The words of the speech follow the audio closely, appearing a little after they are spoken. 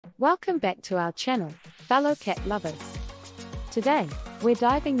Welcome back to our channel, fellow cat lovers. Today, we're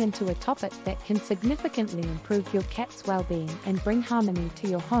diving into a topic that can significantly improve your cat's well-being and bring harmony to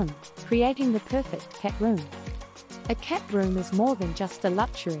your home, creating the perfect cat room. A cat room is more than just a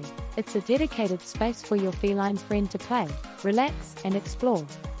luxury, it's a dedicated space for your feline friend to play, relax, and explore.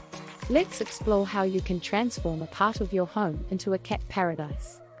 Let's explore how you can transform a part of your home into a cat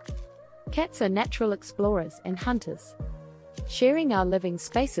paradise. Cats are natural explorers and hunters. Sharing our living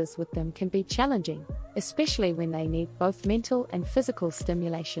spaces with them can be challenging, especially when they need both mental and physical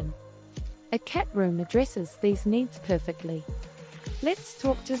stimulation. A cat room addresses these needs perfectly. Let's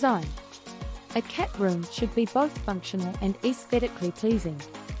talk design. A cat room should be both functional and aesthetically pleasing.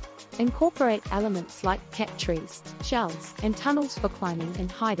 Incorporate elements like cat trees, shelves, and tunnels for climbing and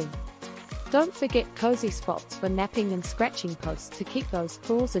hiding. Don't forget cozy spots for napping and scratching posts to keep those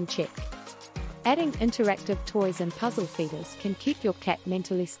claws in check. Adding interactive toys and puzzle feeders can keep your cat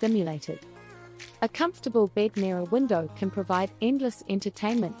mentally stimulated. A comfortable bed near a window can provide endless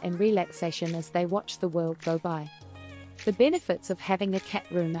entertainment and relaxation as they watch the world go by. The benefits of having a cat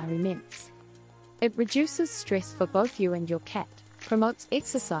room are immense. It reduces stress for both you and your cat, promotes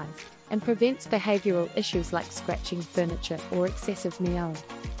exercise, and prevents behavioral issues like scratching furniture or excessive meowing.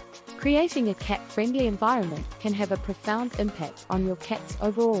 Creating a cat-friendly environment can have a profound impact on your cat's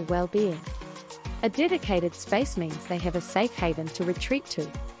overall well-being. A dedicated space means they have a safe haven to retreat to,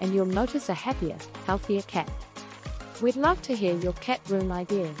 and you'll notice a happier, healthier cat. We'd love to hear your cat room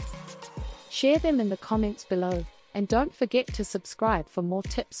ideas. Share them in the comments below, and don't forget to subscribe for more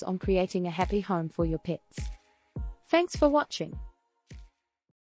tips on creating a happy home for your pets. Thanks for watching.